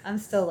 but I'm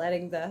still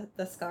letting the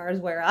scars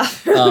wear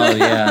off. Oh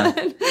yeah,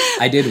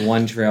 I did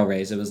one trail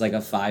race. It was like a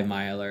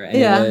 5-miler, and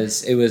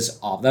it was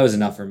off. That was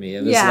enough for me.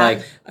 It was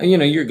like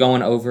you're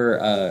going over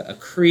a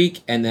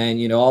creek, and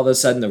then all of a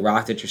sudden the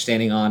rock that you're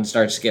standing on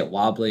starts to get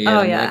wobbly, and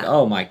I'm like,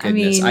 oh my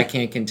goodness, I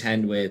can't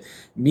contend with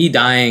me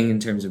dying in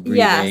terms of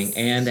breathing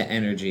and the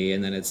energy.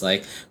 And then it's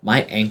like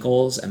my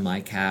ankles and my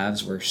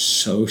calves were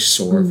so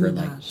sore for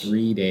like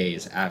 3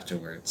 days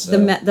afterwards. So.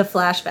 The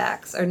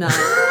flashbacks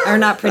are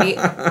not pretty.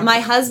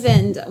 My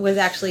husband was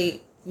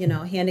actually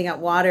handing out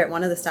water at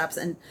one of the stops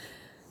and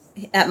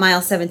at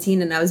mile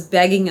 17, and I was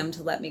begging him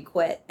to let me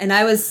quit, and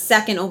I was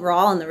 2nd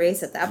overall in the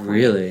race at that point.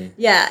 Really?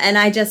 Yeah. And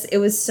it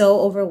was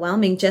so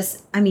overwhelming.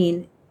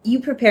 You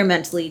prepare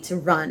mentally to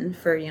run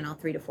for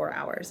 3 to 4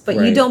 hours, but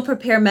you don't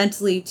prepare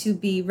mentally to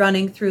be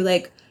running through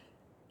like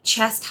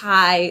chest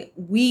high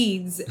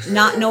weeds,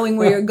 not knowing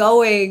where you're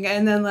going.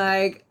 And then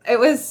it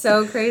was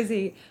so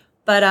crazy.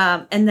 But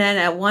and then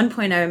at one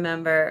point I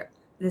remember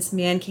this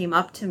man came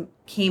up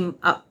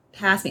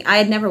past me. I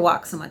had never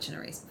walked so much in a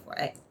race before.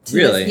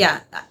 Really?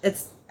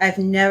 I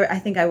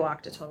think I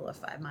walked a total of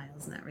 5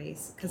 miles in that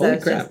race. Holy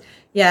crap.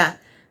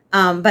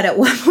 But at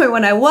one point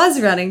when I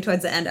was running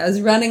towards the end, I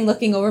was running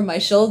looking over my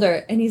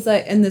shoulder, and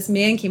and this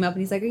man came up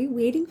and he's like, "Are you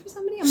waiting for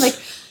somebody?" I'm like,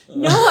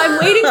 "No, I'm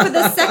waiting for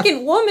the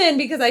 2nd woman,"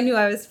 because I knew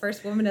I was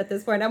 1st woman at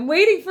this point. I'm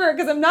waiting for her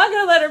because I'm not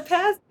going to let her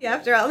pass me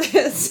after all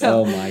this.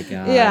 So, oh my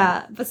God.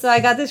 Yeah. But so I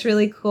got this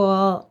really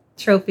cool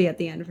trophy at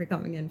the end for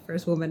coming in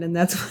 1st woman, and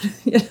that's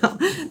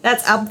what,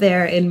 that's up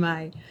there in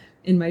my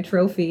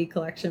trophy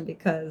collection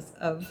because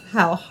of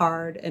how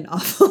hard and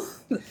awful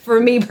for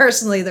me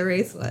personally the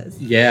race was.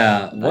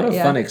 Yeah, what a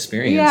fun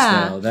experience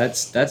though.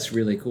 That's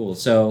really cool.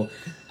 So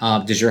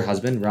does your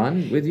husband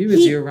run with you? Is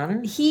he a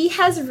runner? He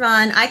has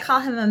run. I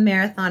call him a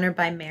marathoner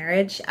by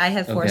marriage. I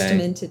have forced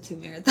him into 2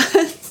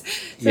 marathons.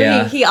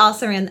 So he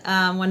also ran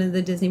one of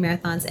the Disney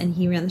marathons, and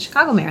he ran the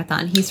Chicago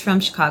Marathon. He's from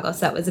Chicago, so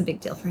that was a big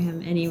deal for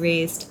him, and he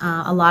raised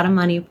a lot of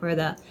money for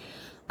the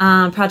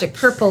Project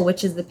Purple,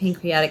 which is the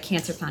Pancreatic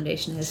Cancer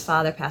Foundation. His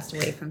father passed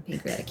away from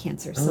pancreatic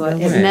cancer, so no it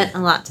way. meant a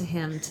lot to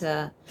him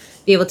to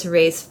be able to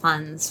raise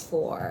funds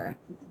for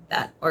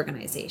that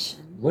organization.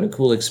 What a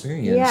cool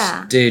experience.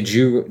 Yeah. Did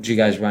you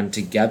guys run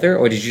together,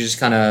 or did you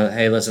just kind of,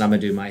 hey, listen, I'm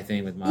gonna do my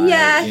thing with my,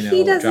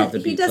 he doesn't. drop the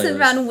beat He doesn't playlist?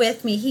 run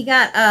with me.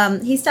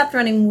 He stopped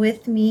running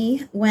with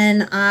me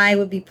when I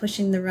would be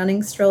pushing the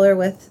running stroller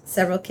with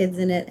several kids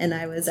in it, and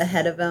I was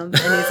ahead of him. And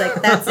he's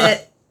like, "That's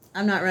it.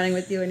 I'm not running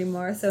with you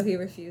anymore." So he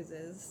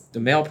refuses. The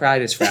male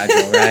pride is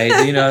fragile, right?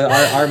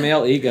 Our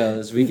male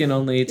egos, we can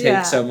only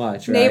take so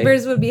much, right?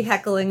 Neighbors would be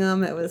heckling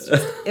him. It was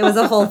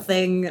a whole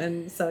thing.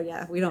 And so,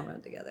 yeah, we don't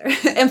run together.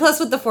 And plus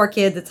with the 4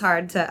 kids, it's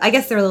hard to, I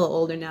guess they're a little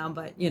older now,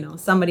 but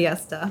somebody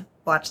has to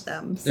watch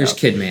them. So. There's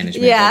kid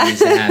management that needs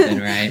to happen,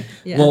 right?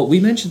 Yeah. Well, we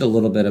mentioned a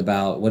little bit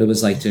about what it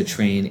was like to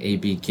train a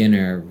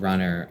beginner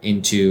runner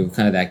into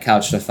kind of that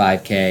couch to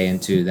 5K,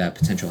 into that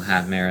potential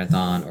half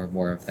marathon or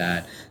more of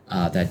that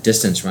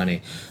distance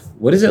running.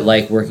 What is it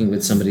like working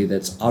with somebody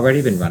that's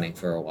already been running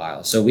for a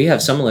while? So we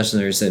have some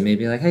listeners that may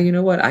be like, hey, you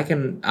know what?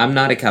 I'm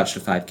not a couch to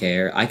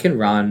 5K-er. I can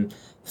run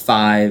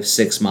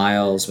 5-6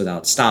 miles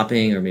without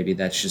stopping, or maybe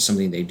that's just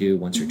something they do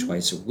once or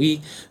twice a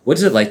week. What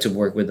is it like to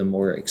work with a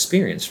more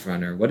experienced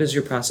runner? What does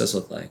your process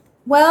look like?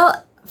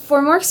 Well,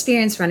 for more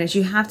experienced runners,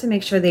 you have to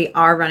make sure they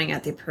are running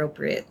at the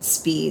appropriate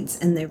speeds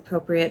and the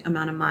appropriate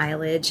amount of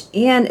mileage.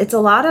 And it's a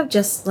lot of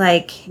just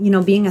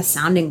being a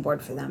sounding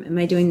board for them. Am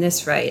I doing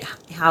this right?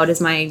 How does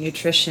my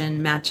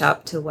nutrition match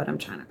up to what I'm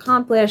trying to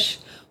accomplish?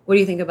 What do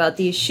you think about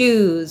these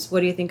shoes?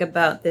 What do you think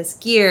about this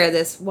gear,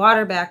 this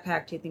water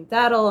backpack? Do you think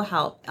that'll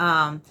help?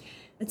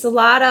 It's a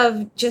lot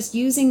of just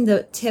using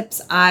the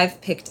tips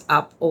I've picked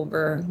up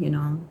over,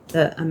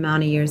 the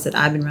amount of years that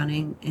I've been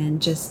running,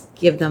 and just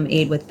give them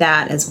aid with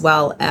that, as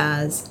well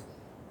as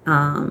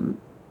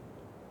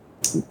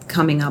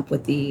coming up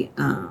with the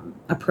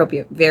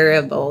appropriate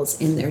variables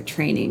in their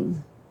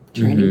training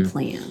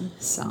plan.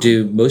 So,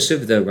 do most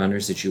of the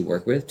runners that you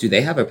work with, do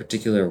they have a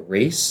particular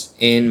race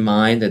in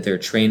mind that they're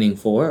training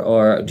for?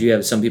 Or do you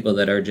have some people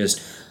that are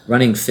just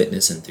running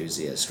fitness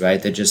enthusiasts,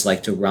 right? That just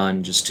like to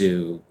run just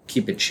to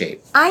keep in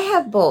shape? I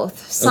have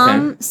both.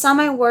 Some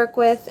I work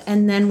with,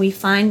 and then we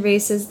find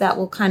races that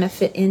will kind of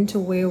fit into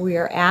where we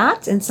are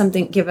at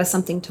and give us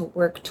something to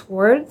work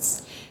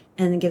towards,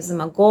 and it gives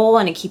them a goal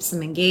and it keeps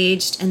them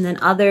engaged. And then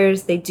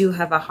others, they do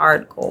have a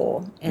hard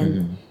goal,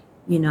 and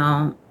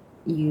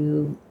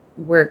you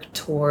work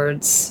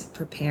towards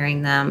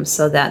preparing them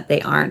so that they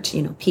aren't,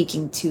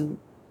 peaking too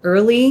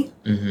early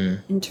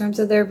in terms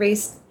of their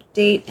race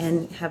date,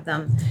 and have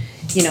them,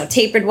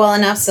 tapered well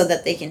enough so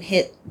that they can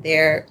hit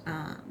their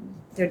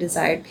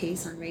desired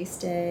pace on race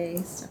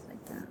day, stuff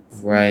like that.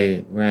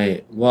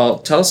 Right. Well,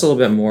 tell us a little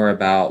bit more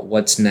about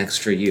what's next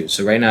for you.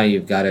 So right now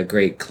you've got a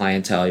great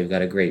clientele, you've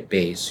got a great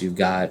base, you've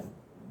got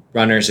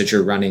runners that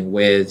you're running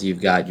with,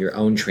 you've got your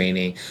own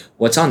training.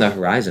 What's on the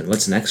horizon?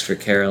 What's next for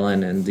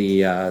Carolyn and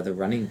the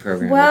running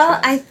program?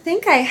 Well, I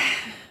think I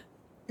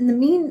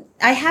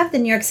have the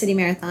New York City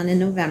Marathon in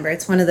November.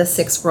 It's one of the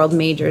 6 world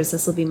majors.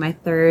 This will be my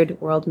 3rd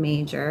world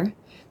major.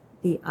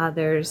 The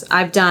others,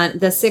 I've done,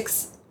 the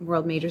 6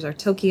 world majors are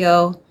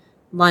Tokyo,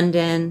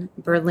 London,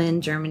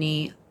 Berlin,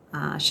 Germany,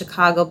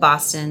 Chicago,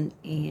 Boston,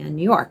 and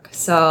New York.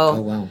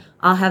 So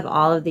I'll have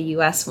all of the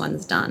U.S.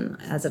 ones done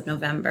as of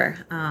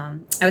November. I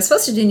was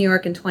supposed to do New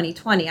York in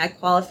 2020. I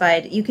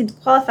qualified. You can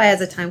qualify as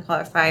a time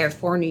qualifier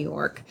for New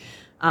York.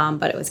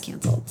 But it was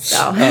canceled.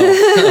 So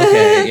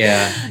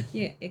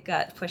it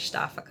got pushed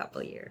off a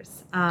couple of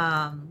years.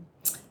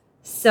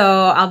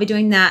 So I'll be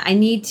doing that. I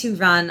need to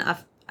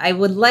I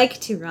would like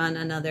to run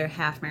another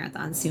half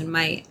marathon soon.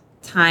 My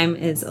time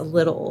is a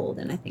little old,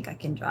 and I think I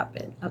can drop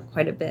it up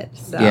quite a bit.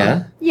 So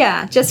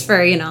just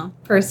for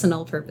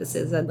personal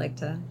purposes, I'd like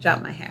to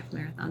drop my half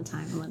marathon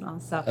time a little.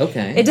 So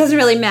it doesn't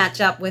really match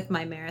up with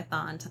my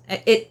marathon.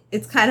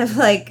 It's kind of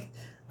like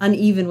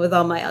uneven with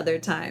all my other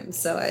times,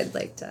 so I'd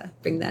like to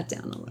bring that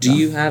down a little. Do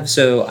you have,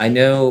 so I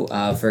know,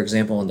 for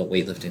example, in the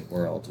weightlifting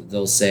world,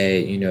 they'll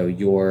say,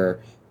 your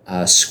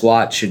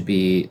squat should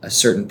be a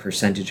certain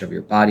percentage of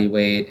your body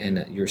weight,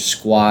 and your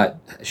squat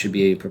should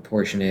be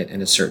proportionate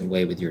in a certain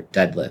way with your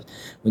deadlift.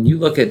 When you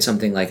look at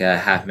something like a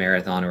half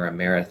marathon or a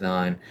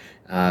marathon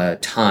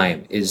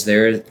time, is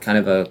there kind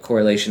of a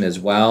correlation as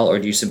well, or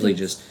do you simply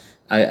just,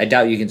 I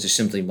doubt you can just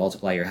simply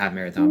multiply your half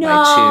marathon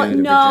by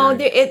 2. No,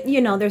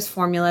 there's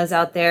formulas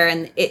out there,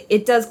 and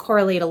it does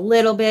correlate a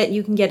little bit.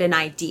 You can get an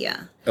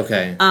idea.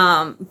 Okay.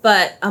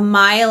 But a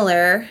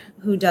miler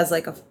who does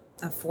like a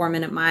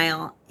 4-minute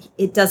mile,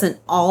 it doesn't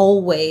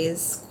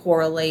always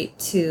correlate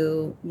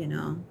to,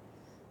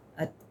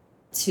 a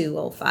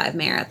 2:05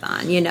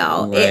 marathon,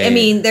 Right. I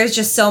mean, there's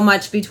just so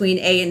much between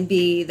A and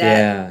B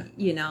that,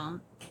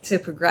 to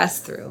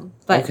progress through.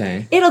 But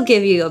it'll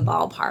give you a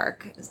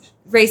ballpark.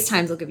 Race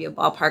times will give you a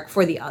ballpark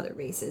for the other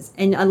races.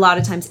 And a lot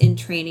of times in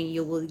training,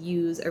 you will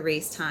use a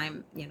race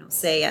time,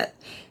 say at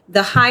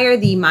the higher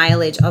the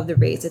mileage of the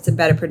race, it's a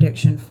better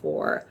prediction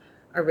for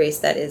a race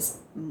that is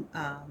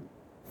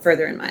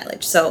further in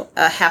mileage. So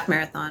a half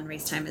marathon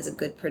race time is a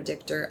good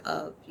predictor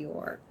of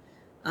your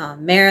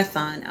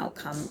marathon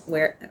outcome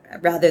where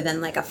rather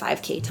than like a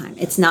 5K time.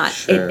 It's not.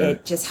 Sure.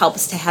 It just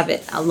helps to have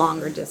it a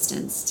longer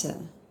distance to.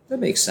 That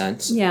makes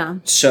sense. Yeah.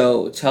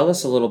 So tell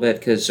us a little bit,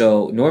 because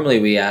normally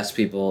we ask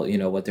people,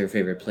 what their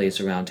favorite place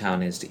around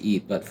town is to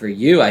eat. But for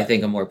you, I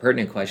think a more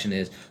pertinent question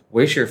is,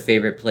 where's your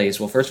favorite place?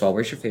 Well, first of all,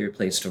 where's your favorite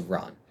place to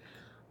run?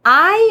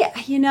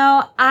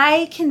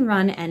 I can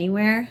run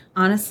anywhere.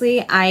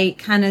 Honestly, I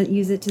kind of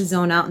use it to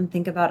zone out and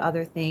think about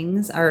other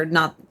things, or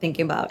not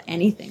thinking about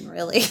anything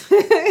really.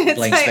 It's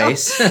Blank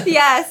space.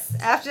 Yes.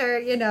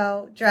 After,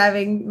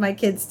 driving my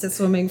kids to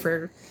swimming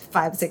for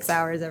 5-6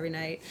 hours every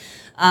night.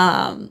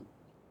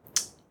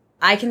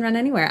 I can run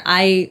anywhere.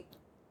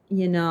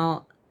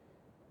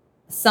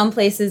 Some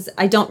places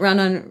I don't run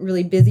on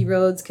really busy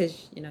roads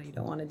because, you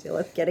don't want to deal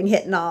with getting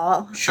hit and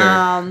all.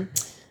 Sure.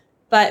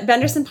 But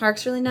Benderson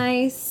Park's really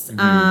nice.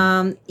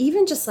 Mm-hmm.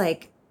 Even just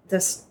like the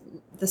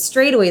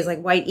straightaways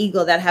like White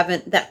Eagle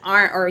that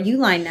aren't, or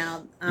Uline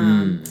now,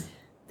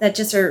 that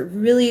just are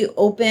really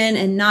open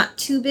and not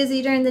too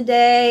busy during the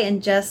day,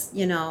 and just,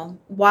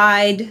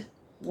 wide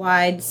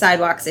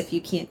sidewalks if you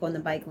can't go in the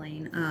bike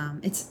lane.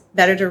 It's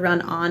better to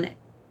run on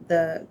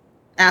the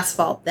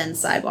asphalt than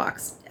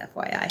sidewalks,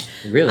 FYI.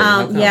 Really?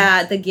 How come?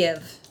 Yeah, the give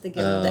of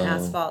the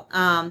asphalt.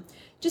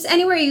 Just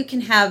anywhere you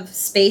can have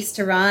space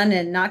to run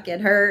and not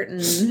get hurt and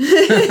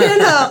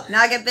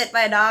not get bit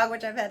by a dog,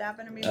 which I've had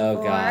happen to me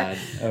before.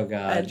 Oh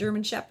God. A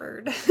German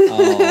Shepherd.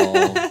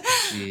 Oh,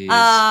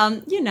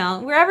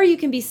 jeez. Wherever you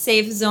can be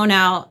safe, zone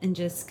out, and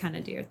just kind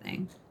of do your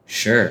thing.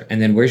 Sure. And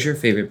then where's your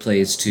favorite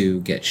place to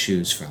get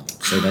shoes from?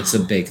 So that's a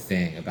big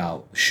thing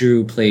about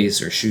shoe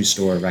place or shoe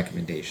store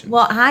recommendations.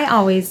 Well, I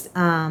always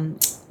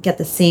get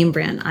the same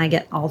brand. I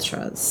get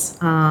Ultras.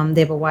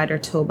 They have a wider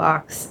toe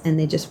box, and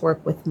they just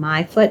work with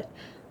my foot.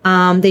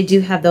 They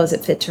do have those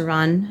at Fit to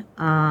Run,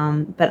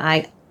 but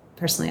I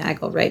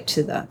go right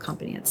to the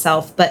company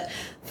itself. But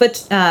Fit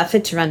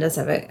to Run does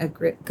have a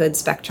good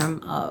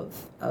spectrum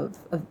of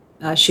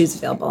shoes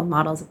available,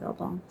 models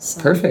available.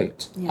 So,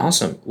 perfect. Yeah.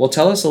 Awesome. Well,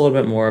 tell us a little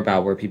bit more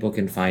about where people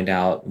can find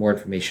out more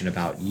information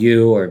about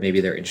you, or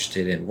maybe they're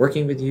interested in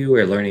working with you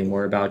or learning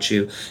more about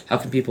you. How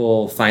can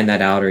people find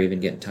that out or even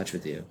get in touch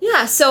with you?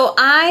 Yeah, so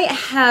I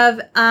have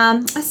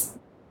a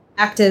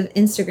active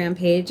Instagram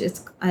page.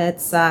 It's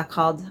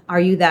called Are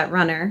You That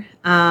Runner,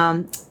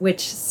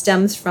 which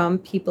stems from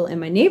people in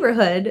my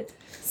neighborhood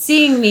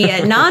seeing me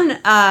at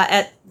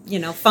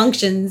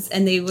functions,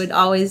 and they would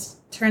always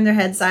turn their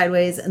head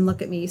sideways and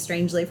look at me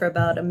strangely for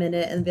about a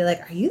minute and be like,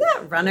 "Are you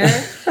that runner?"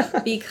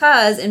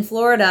 Because in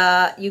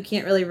Florida, you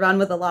can't really run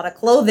with a lot of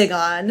clothing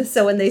on.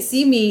 So when they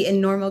see me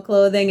in normal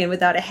clothing and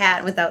without a hat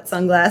and without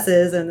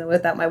sunglasses and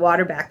without my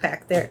water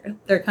backpack,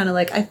 they're kind of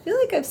like, "I feel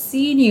like I've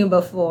seen you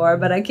before,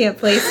 but I can't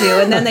place you."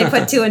 And then they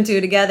put 2 and 2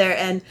 together.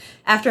 And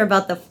after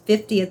about the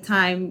 50th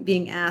time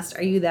being asked,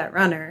 "Are you that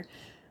runner?"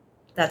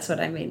 that's what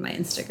I made my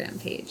Instagram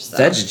page. So.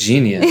 That's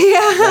genius. Yeah.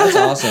 That's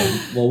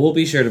awesome. Well, we'll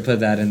be sure to put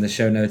that in the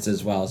show notes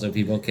as well, so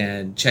people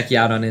can check you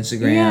out on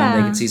Instagram. Yeah.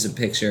 They can see some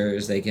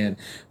pictures. They can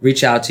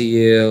reach out to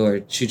you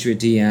or shoot you a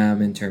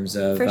DM in terms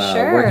of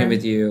working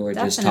with you, or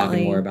just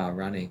talking more about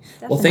running.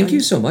 Definitely. Well, thank you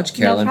so much,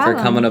 Carolyn, for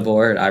coming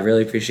aboard. I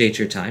really appreciate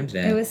your time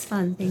today. It was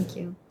fun. Thank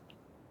you.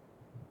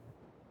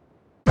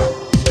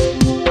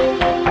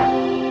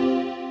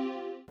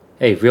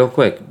 Hey, real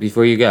quick,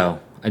 before you go,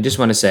 I just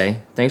want to say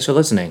thanks for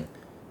listening.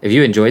 If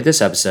you enjoyed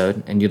this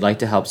episode and you'd like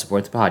to help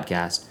support the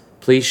podcast,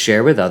 please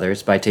share with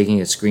others by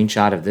taking a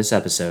screenshot of this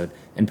episode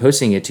and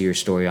posting it to your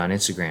story on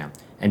Instagram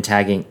and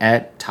tagging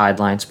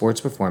 @Tideline Sports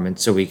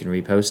Performance so we can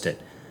repost it.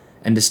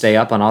 And to stay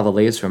up on all the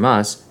latest from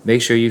us,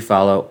 make sure you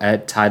follow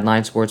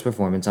 @Tideline Sports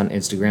Performance on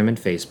Instagram and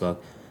Facebook.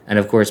 And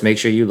of course, make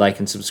sure you like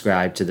and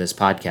subscribe to this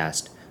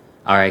podcast.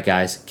 All right,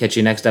 guys, catch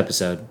you next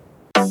episode.